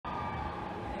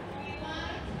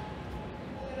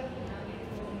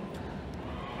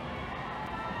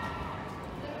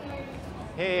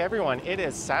Hey everyone, it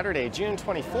is Saturday, June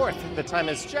 24th. The time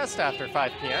is just after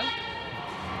 5 p.m.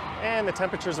 and the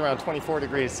temperature is around 24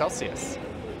 degrees Celsius.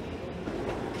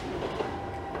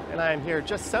 And I am here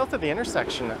just south of the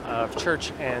intersection of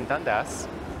Church and Dundas.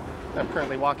 I'm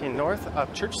currently walking north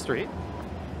up Church Street.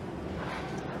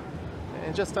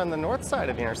 And just on the north side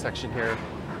of the intersection here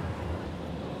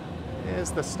is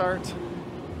the start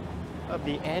of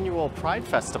the annual Pride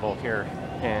Festival here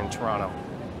in Toronto.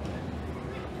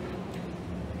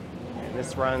 And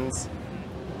this runs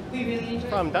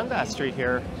from Dundas Street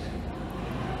here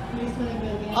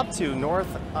up to north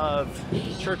of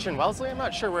Church and Wellesley. I'm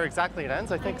not sure where exactly it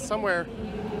ends. I think somewhere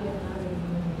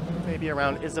maybe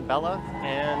around Isabella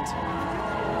and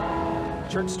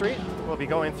Church Street. We'll be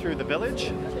going through the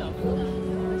village.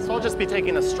 So I'll just be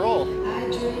taking a stroll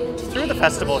through the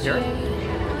festival here.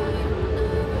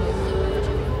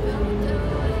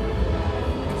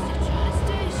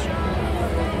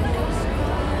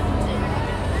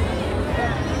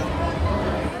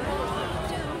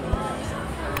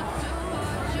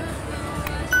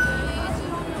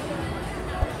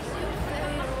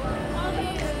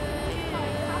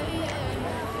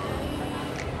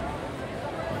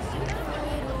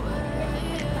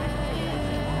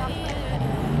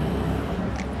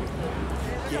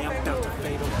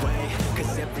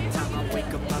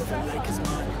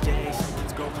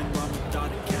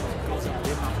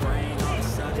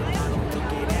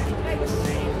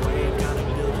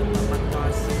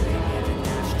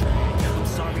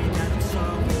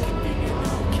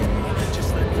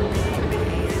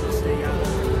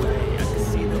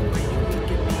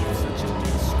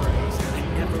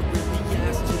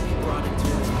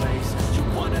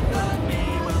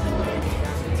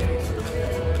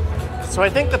 So I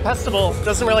think the festival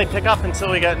doesn't really pick up until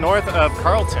we get north of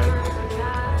Carlton.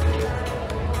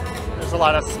 There's a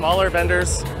lot of smaller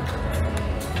vendors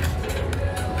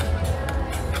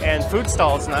and food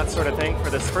stalls and that sort of thing for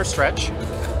this first stretch.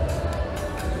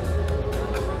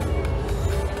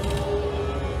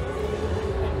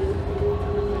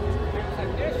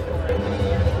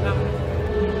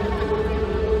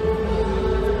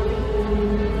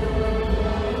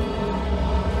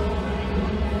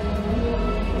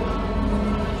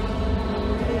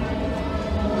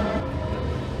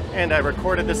 And I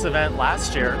recorded this event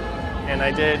last year, and I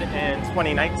did in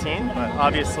 2019, but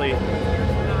obviously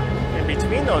in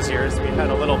between those years we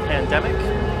had a little pandemic.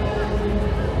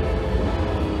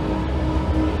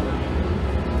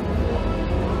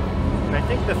 And I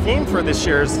think the theme for this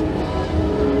year's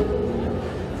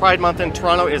Pride Month in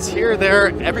Toronto is here, there,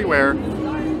 everywhere,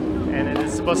 and it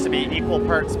is supposed to be equal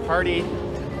parts party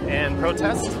and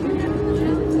protest.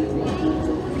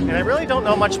 And I really don't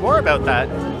know much more about that,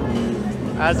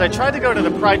 as I tried to go to the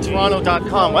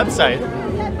pridetoronto.com website,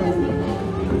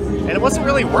 and it wasn't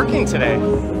really working today.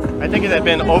 I think it had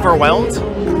been overwhelmed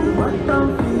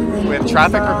with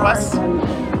traffic requests.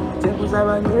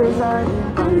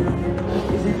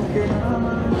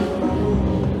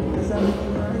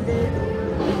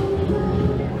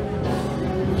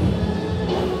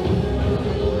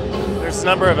 There's a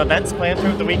number of events planned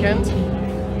throughout the weekend,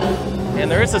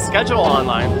 and there is a schedule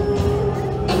online.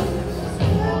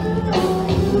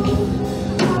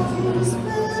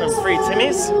 Some free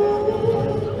Timmies.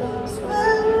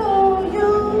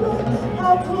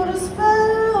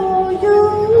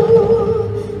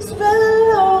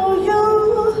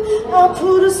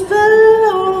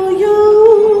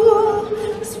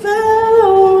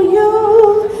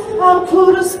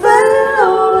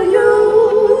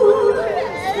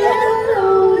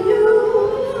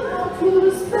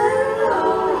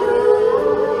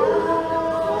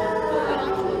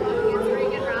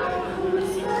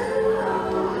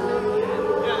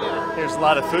 There's a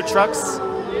lot of food trucks,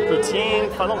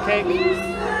 poutine, funnel cake.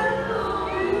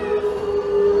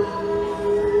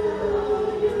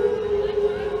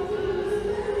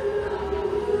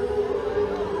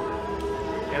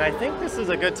 And I think this is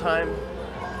a good time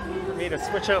for me to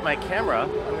switch out my camera.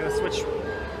 I'm going to switch to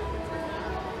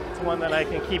one that I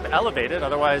can keep elevated.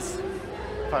 Otherwise,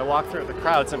 if I walk through the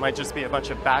crowds, it might just be a bunch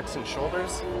of backs and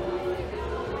shoulders.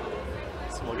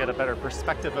 So we'll get a better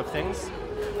perspective of things.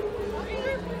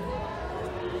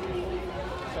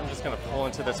 I'm just going to pull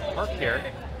into this park here.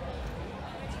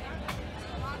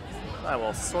 I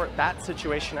will sort that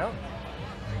situation out.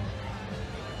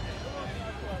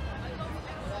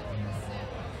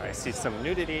 I see some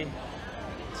nudity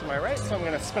to my right, so I'm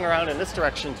going to spin around in this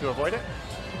direction to avoid it.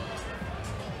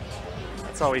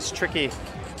 It's always tricky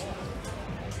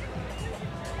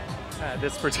at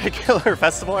this particular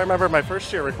festival. I remember my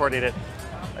first year recording it.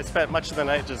 I spent much of the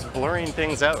night just blurring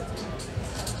things out.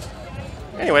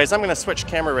 Anyways, I'm going to switch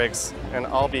camera rigs and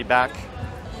I'll be back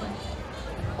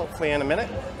hopefully in a minute.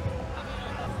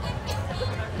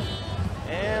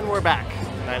 And we're back.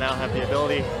 And I now have the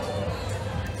ability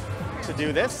to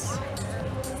do this.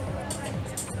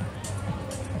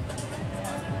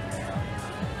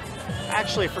 I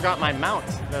actually forgot my mount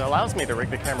that allows me to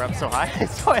rig the camera up so high,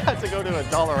 so I had to go to a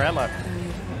Dollarama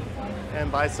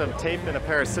and buy some tape and a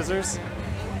pair of scissors.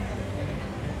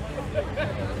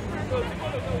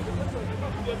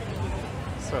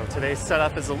 So today's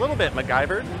setup is a little bit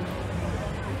MacGyvered.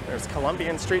 There's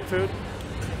Colombian street food.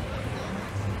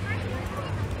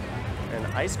 An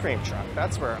ice cream truck,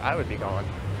 that's where I would be going.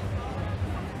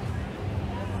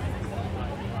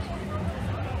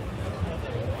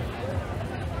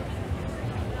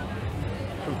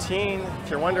 Poutine, if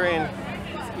you're wondering,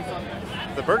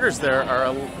 the burgers there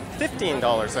are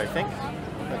 $15, I think.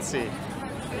 Let's see.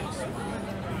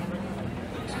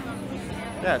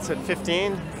 Yeah, it said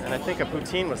 15, and I think a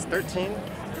poutine was 13.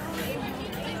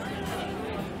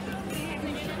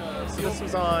 So this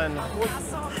was on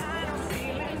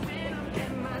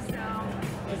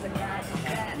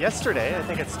yesterday. I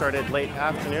think it started late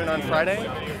afternoon on Friday.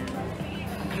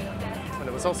 But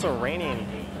it was also raining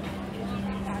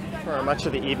for much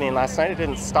of the evening last night. It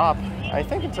didn't stop, I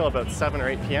think, until about 7 or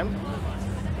 8 p.m.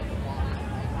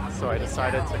 So I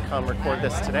decided to come record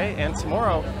this today, and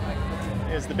tomorrow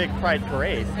is the big Pride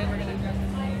Parade.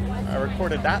 I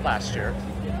recorded that last year.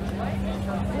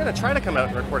 I'm going to try to come out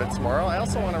and record it tomorrow. I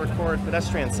also want to record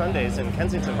Pedestrian Sundays in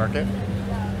Kensington Market.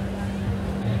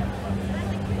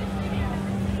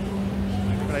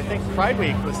 But I think Pride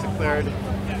Week was declared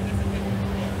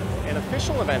an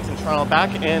official event in Toronto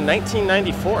back in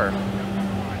 1994.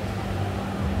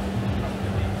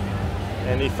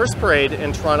 And the first parade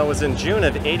in Toronto was in June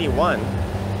of '81.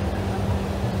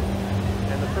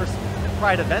 And the first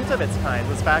Pride event of its kind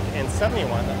was back in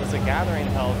 '71. That was a gathering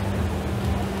held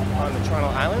on the Toronto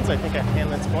Islands, I think at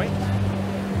Hanlan's Point.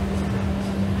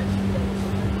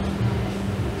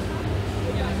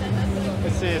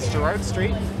 This is Gerrard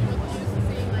Street.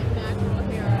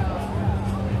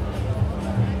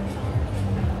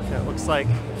 And it looks like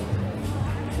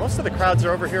most of the crowds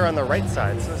are over here on the right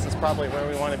side, so this is probably where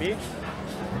we want to be.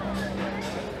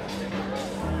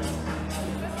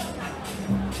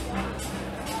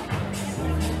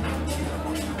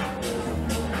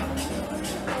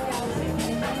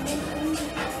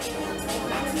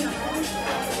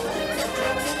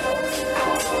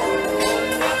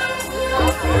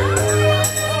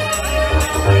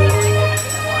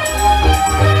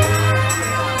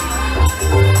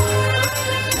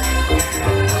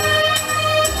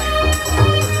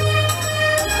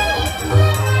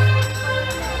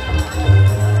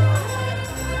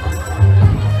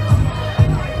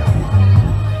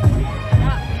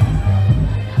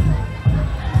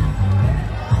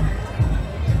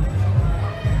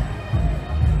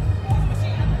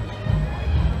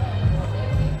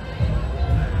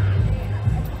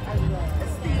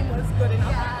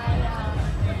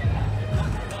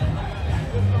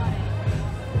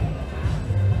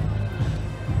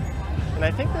 And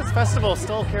I think this festival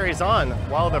still carries on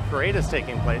while the parade is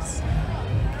taking place.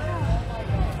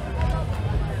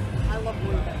 I love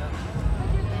blue.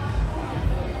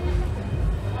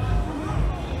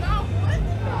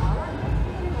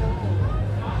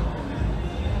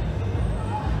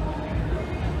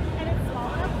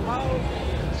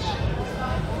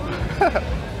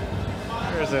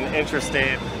 There's an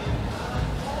interesting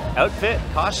outfit,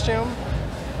 costume.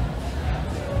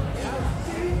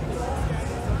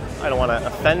 I don't want to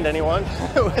offend anyone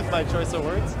with my choice of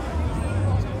words.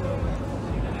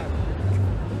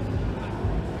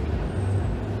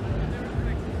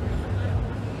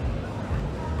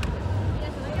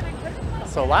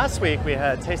 So last week we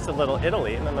had Tasted Little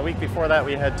Italy, and then the week before that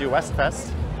we had Do West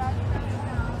Fest.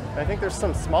 I think there's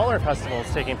some smaller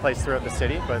festivals taking place throughout the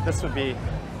city, but this would be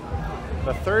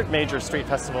the third major street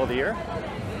festival of the year.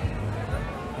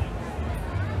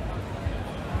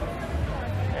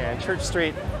 And Church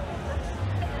Street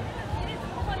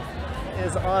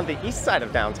is on the east side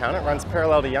of downtown. It runs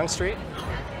parallel to Yonge Street.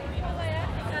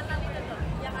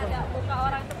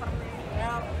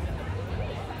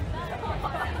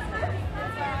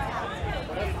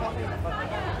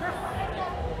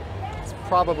 It's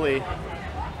probably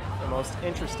the most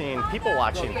interesting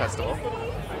people-watching festival.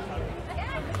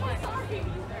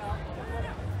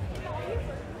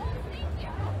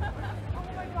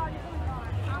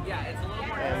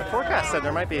 And the forecast said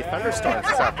there might be thunderstorms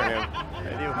this afternoon.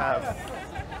 I do have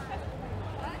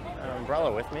an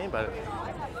umbrella with me, but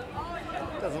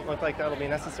it doesn't look like that'll be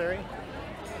necessary.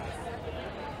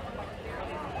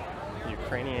 You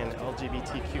Ukrainian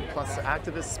LGBTQ plus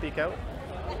activists speak out.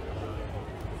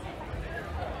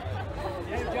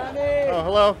 Hey, Johnny! Oh,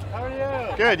 hello. How are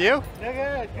you? Good, you?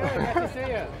 Yeah, good. Nice to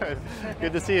see you.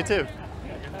 Good to see you too.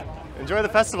 Enjoy the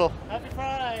festival. Happy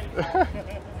Pride!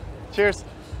 Cheers.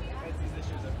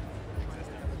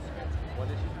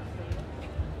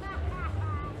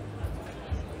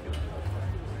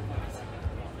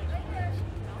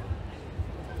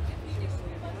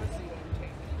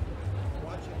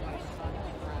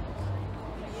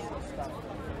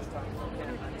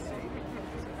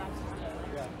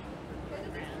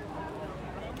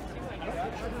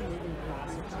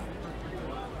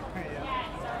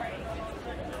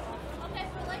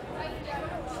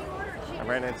 I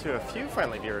ran into a few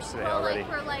friendly viewers today already.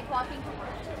 For like walking.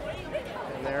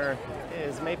 And there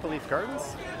is Maple Leaf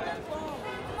Gardens.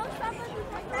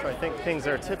 So I think things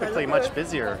are typically much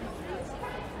busier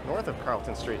north of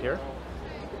Carlton Street here.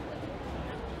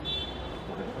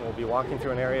 And we'll be walking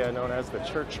through an area known as the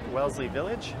Church Wellesley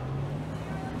Village.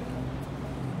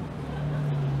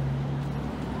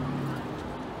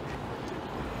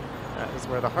 That is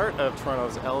where the heart of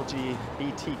Toronto's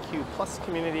LGBTQ plus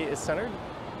community is centered.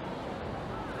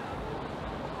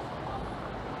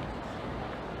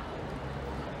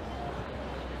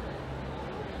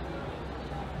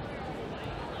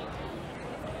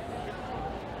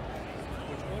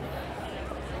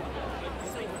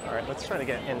 All right, let's try to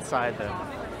get inside the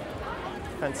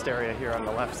fenced area here on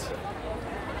the left.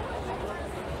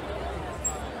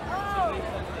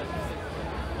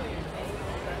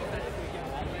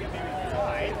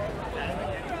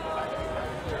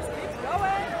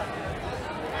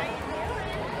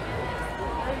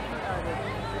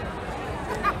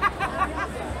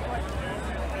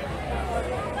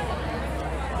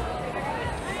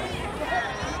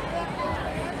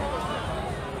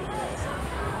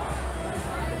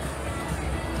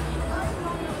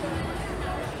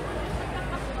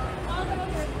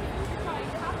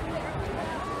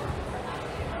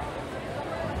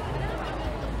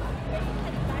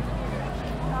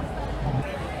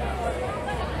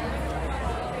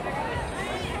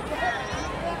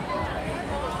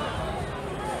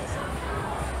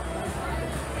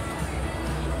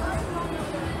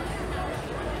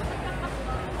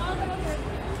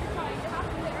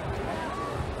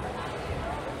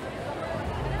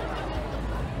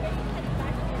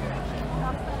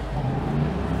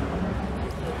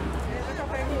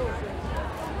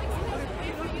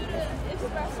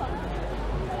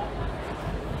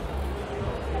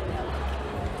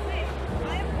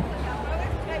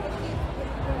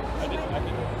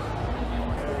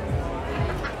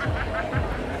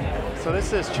 So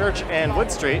this is Church and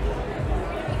Wood Street.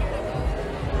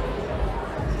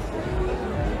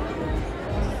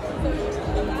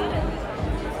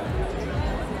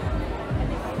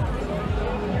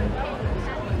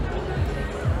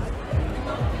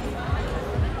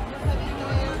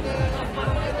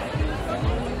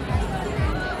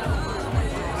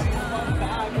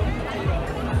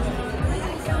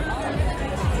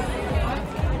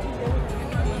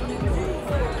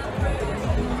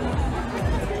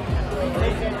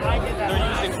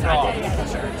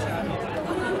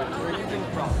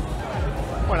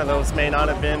 One of those may not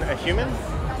have been a human.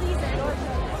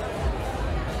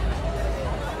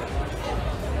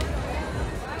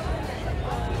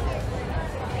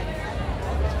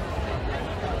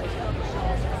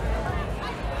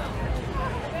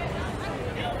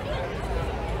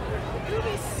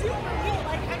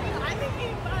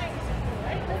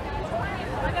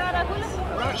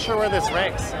 I'm not sure where this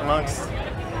ranks amongst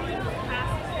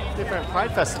different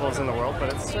Pride festivals in the world,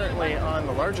 but it's certainly on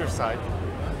the larger side.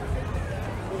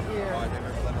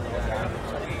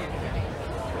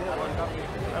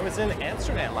 I was in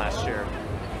Amsterdam last year,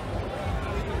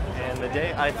 and the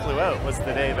day I flew out was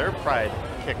the day their Pride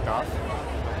kicked off.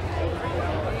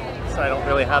 So I don't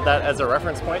really have that as a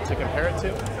reference point to compare it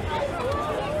to.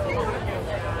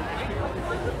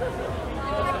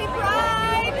 Happy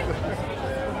Pride!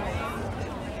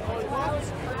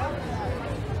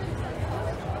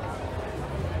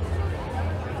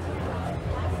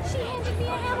 She handed me a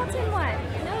Hamilton one.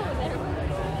 No, never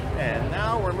mind. And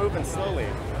now we're moving slowly.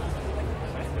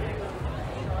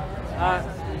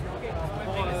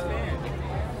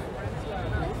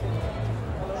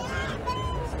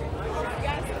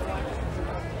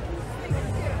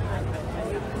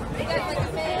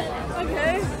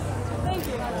 Okay. Thank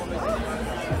you.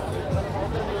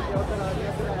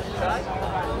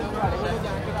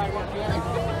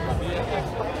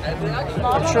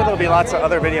 I'm sure there'll be lots of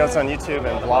other videos on YouTube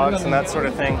and vlogs and that sort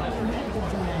of thing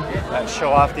that show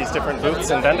off these different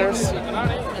booths and vendors.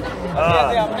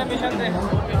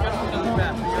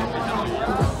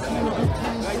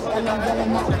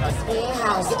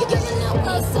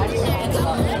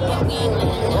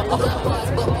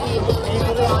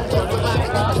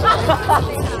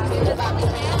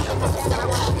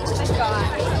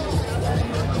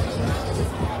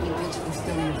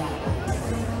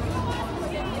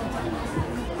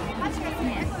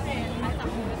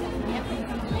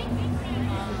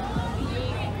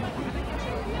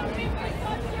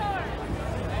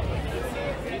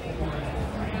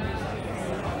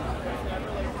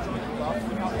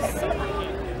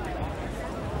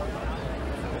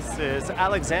 This is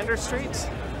Alexander Street.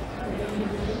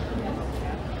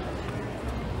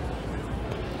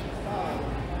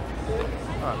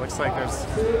 Oh, it looks like there's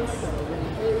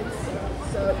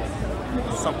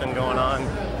something going on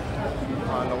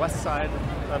the west side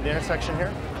of the intersection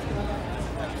here.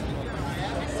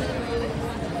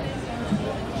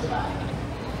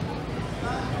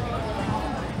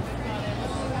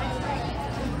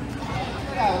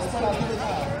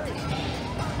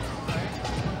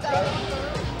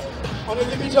 On your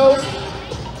tippy toes.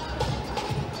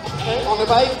 Okay, on the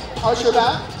bike, arch your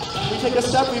back. We take a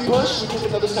step, we push, we take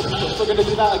another step, we push. We're going to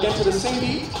do that again to the same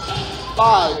beat.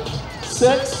 5,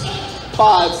 6,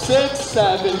 5, 6,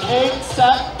 7, 8,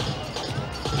 step.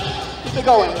 Keep it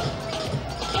going.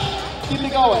 Keep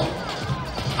it going.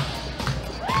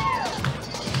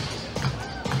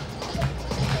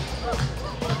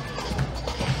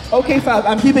 Okay, Fab,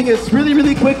 I'm keeping this really,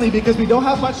 really quickly because we don't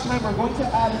have much time. We're going to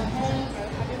add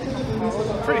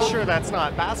Pretty sure that's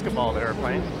not basketball they were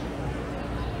playing.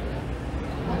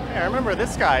 Hey, I remember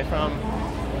this guy from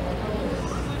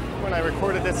when I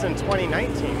recorded this in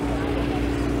 2019.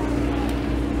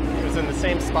 He was in the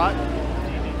same spot.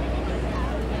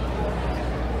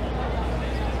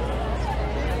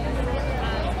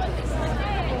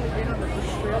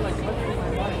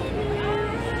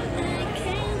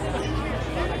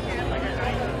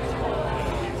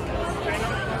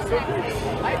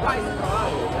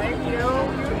 Thank you. You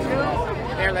too.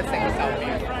 There, let's take a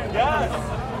selfie. Yes.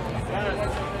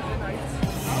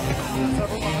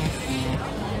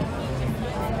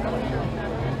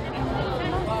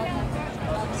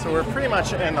 So we're pretty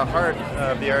much in the heart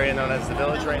of the area known as the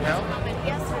Village right now.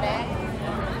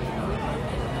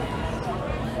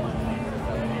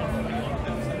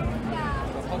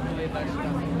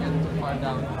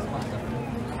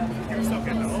 You're so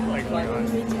good though. Like, oh my God.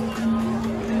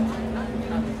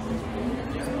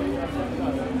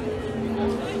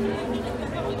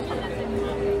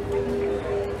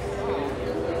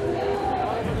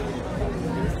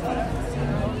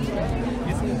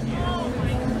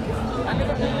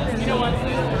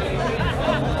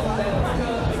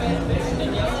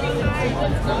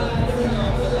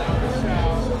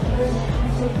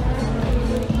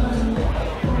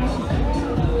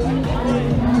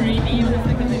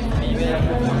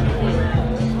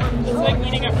 It's like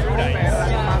eating a fruit ice.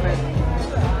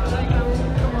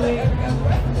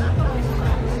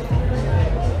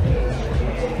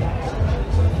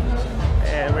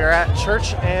 And we're at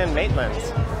Church and Maitland.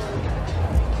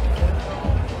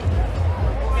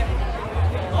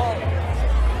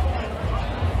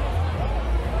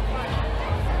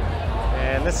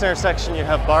 And this intersection you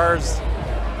have bars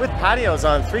with patios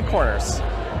on three corners.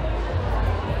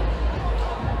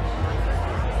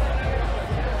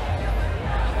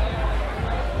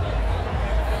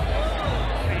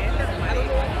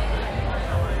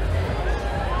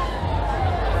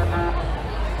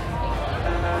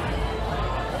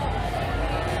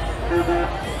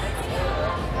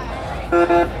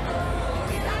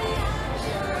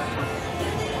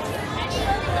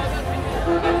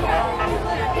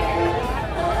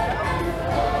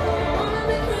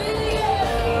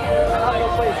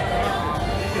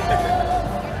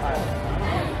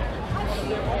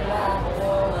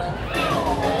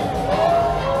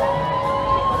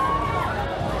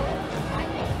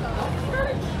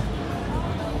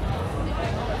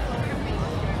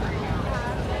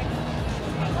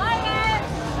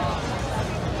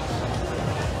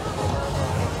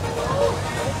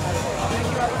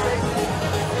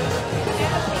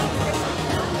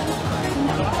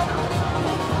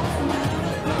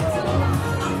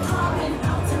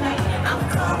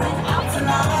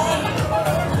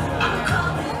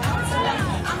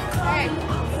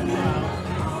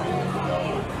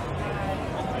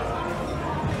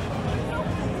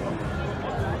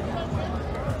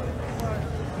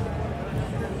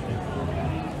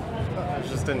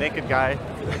 Just a naked guy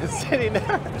sitting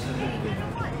there.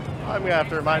 I'm gonna have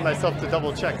to remind myself to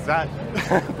double check that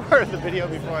part of the video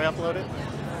before I upload it.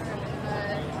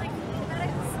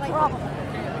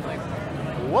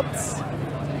 Whoops.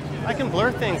 I can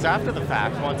blur things after the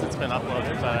fact once it's been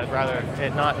uploaded, but I'd rather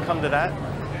it not come to that.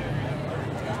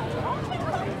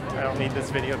 I don't need this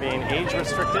video being age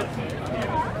restricted.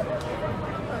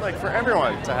 I'd like for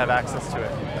everyone to have access to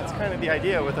it. That's kind of the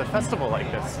idea with a festival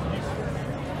like this.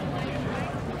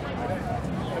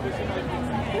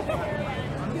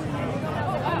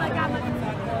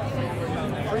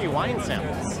 Free wine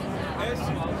samples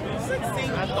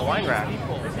at the wine rack.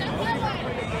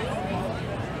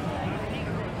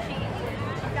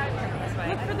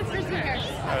 Look for the prisoners.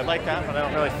 I would like that, but I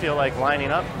don't really feel like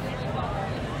lining up.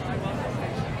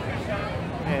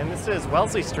 And this is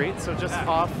Wellesley Street, so just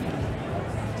off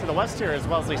to the west here is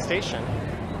Wellesley Station.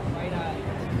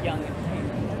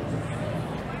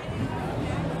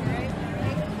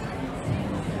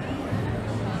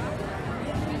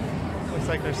 Looks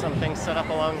like there's some things set up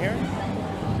along here.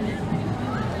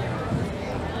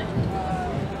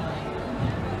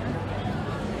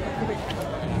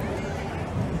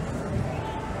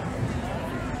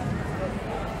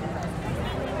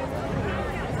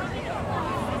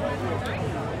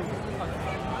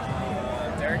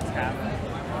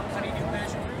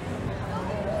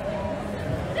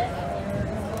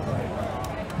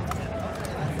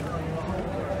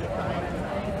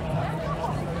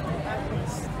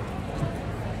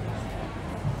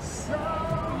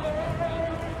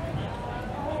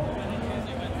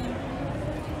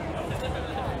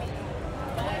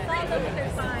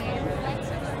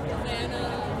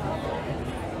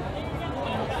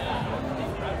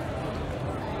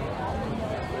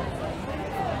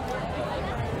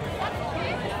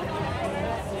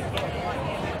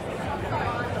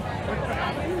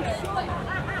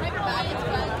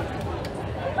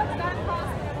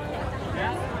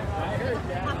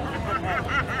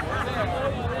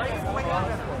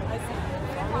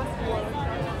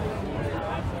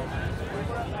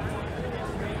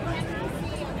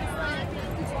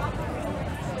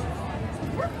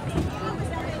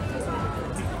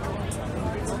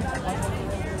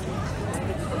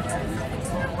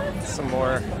 Some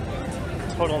more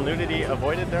total nudity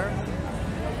avoided there.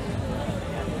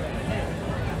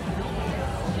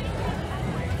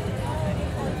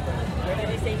 Where did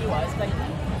they say he was? Like,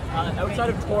 outside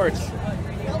of Torch.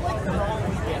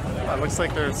 It looks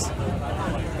like there's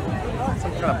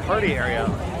some kind of party area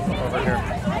over here.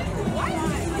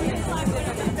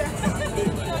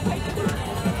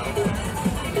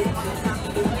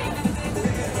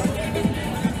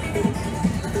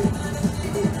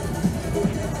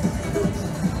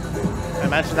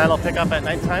 I imagine that'll pick up at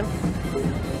nighttime.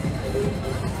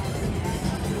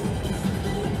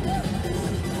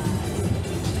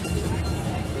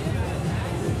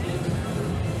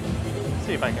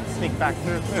 See if I can sneak back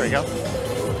through. There we go.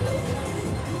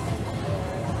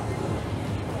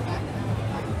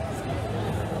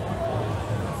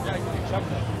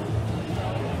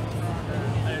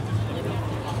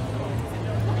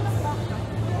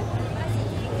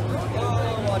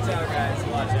 Watch out, guys.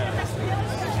 Watch out.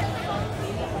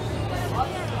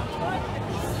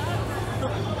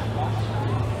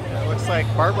 It looks like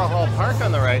Barbara Hall Park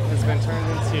on the right has been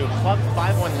turned into Club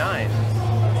 519,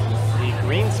 the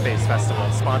Green Space Festival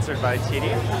sponsored by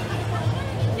TD.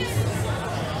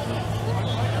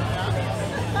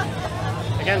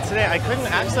 Again, today I couldn't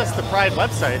access the Pride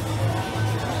website.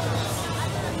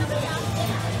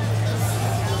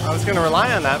 I was going to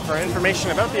rely on that for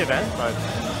information about the event, but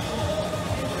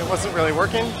it wasn't really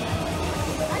working.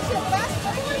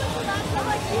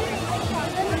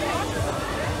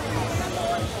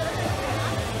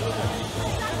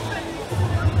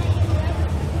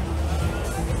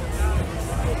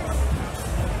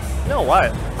 No,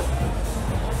 what?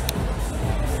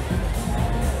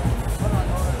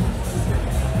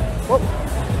 Whoop.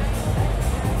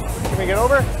 Can we get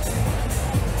over?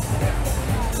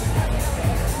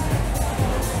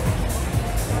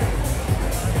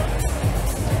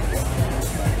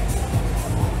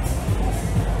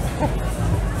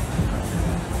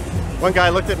 One guy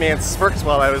looked at me and smirked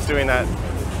while I was doing that.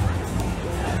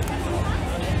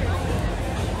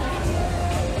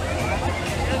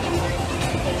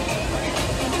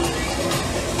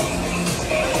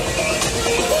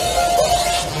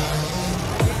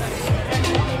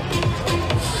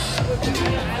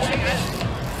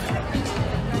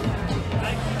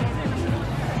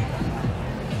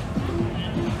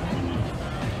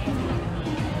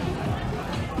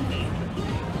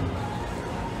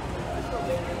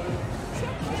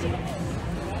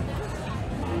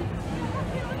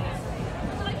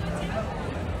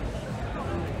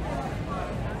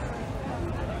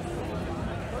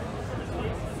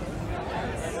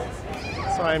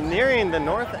 So I'm nearing the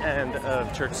north end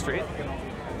of Church Street.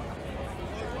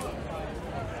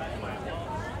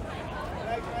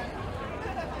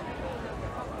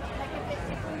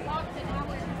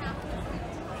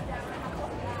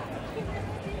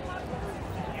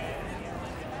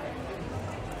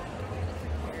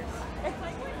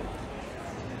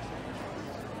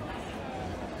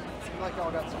 like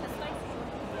y'all got some.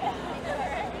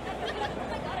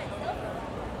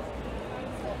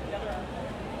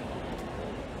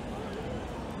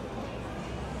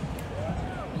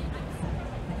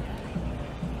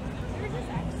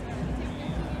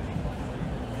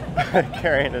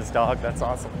 Carrying his dog, that's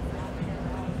awesome.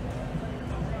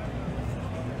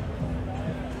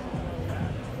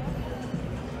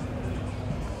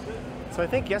 So I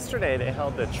think yesterday they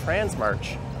held the Trans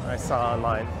March, I saw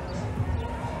online.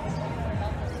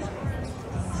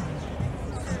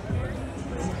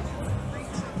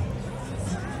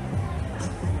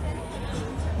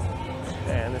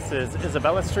 And this is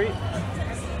Isabella Street.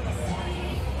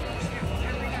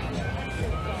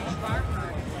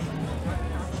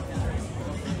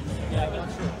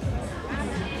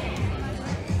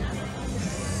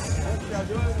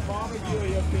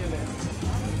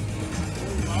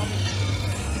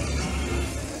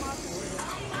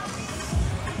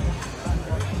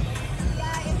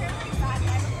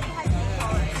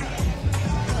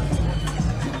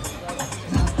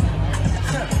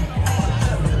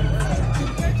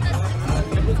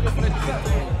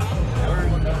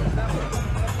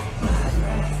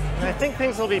 I think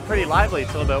things will be pretty lively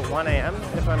till about 1 a.m.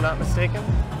 if I'm not mistaken.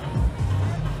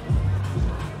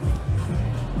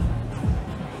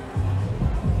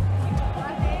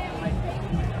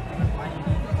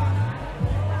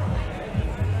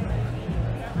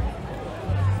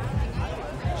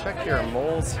 Check your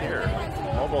moles here.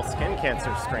 Mobile skin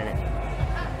cancer screening.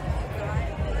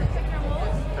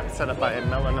 Set up by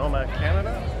Melanoma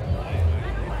Canada.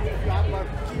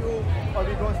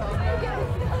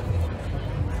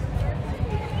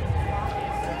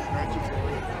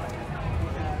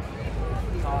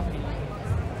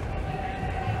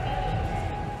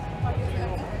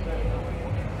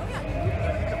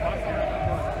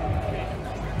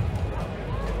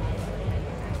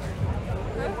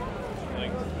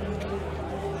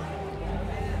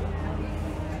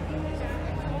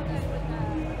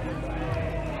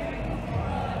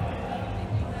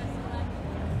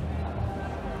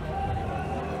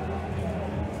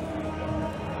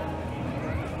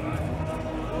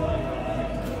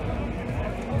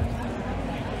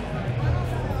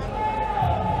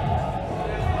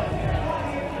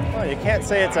 You can't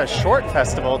say it's a short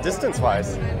festival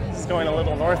distance-wise. It's going a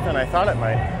little north than I thought it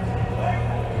might.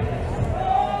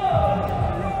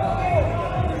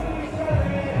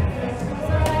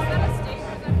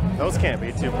 Those can't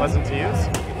be too pleasant to use.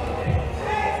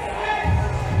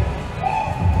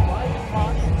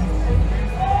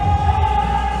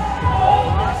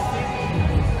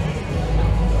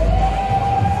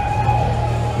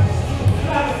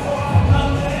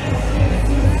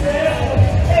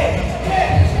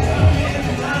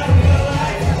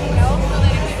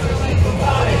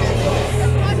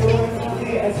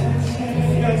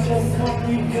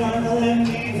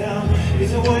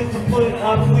 Is it worth to put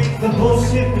up with the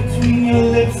bullshit between your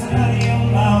lips and out of your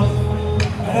mouth?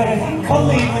 But I think I'll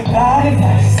leave it that if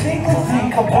I just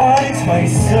think about it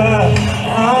twice. Yeah,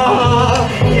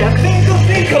 I think I'll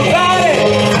think about it.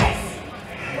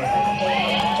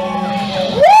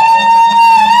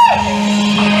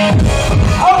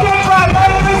 Okay, right,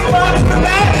 this much for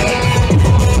that.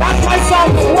 That's my song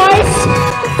twice.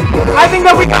 I think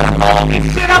that we gotta follow this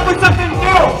shit up with something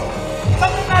new.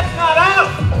 Something that's not out.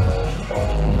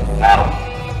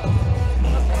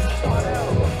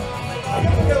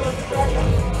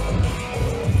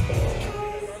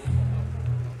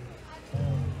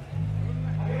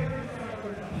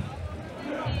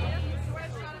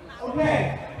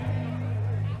 Okay.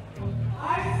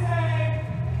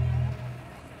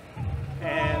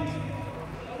 And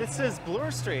this is Bloor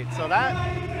Street, so that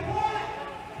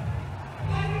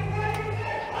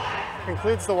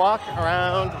concludes the walk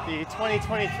around the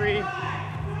 2023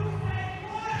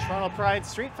 Toronto Pride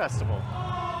Street Festival.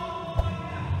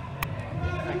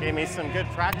 That gave me some good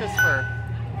practice for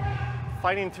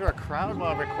fighting through a crowd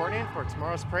while recording for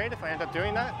tomorrow's parade if I end up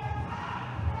doing that.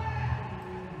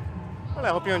 Well, I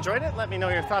hope you enjoyed it. Let me know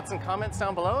your thoughts and comments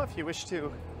down below. If you wish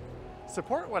to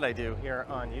support what I do here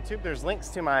on YouTube, there's links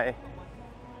to my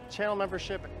channel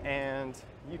membership and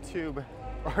YouTube,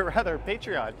 or rather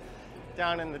Patreon,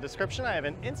 down in the description. I have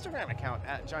an Instagram account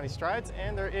at Johnny Strides,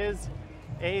 and there is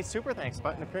a super thanks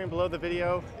button appearing below the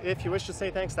video if you wish to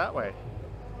say thanks that way.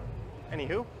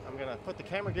 Anywho, I'm gonna put the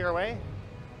camera gear away,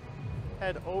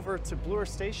 head over to Bloor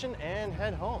Station, and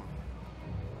head home.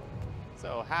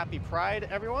 So happy Pride,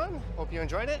 everyone. Hope you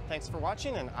enjoyed it. Thanks for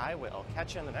watching, and I will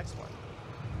catch you in the next one.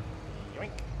 Yoink.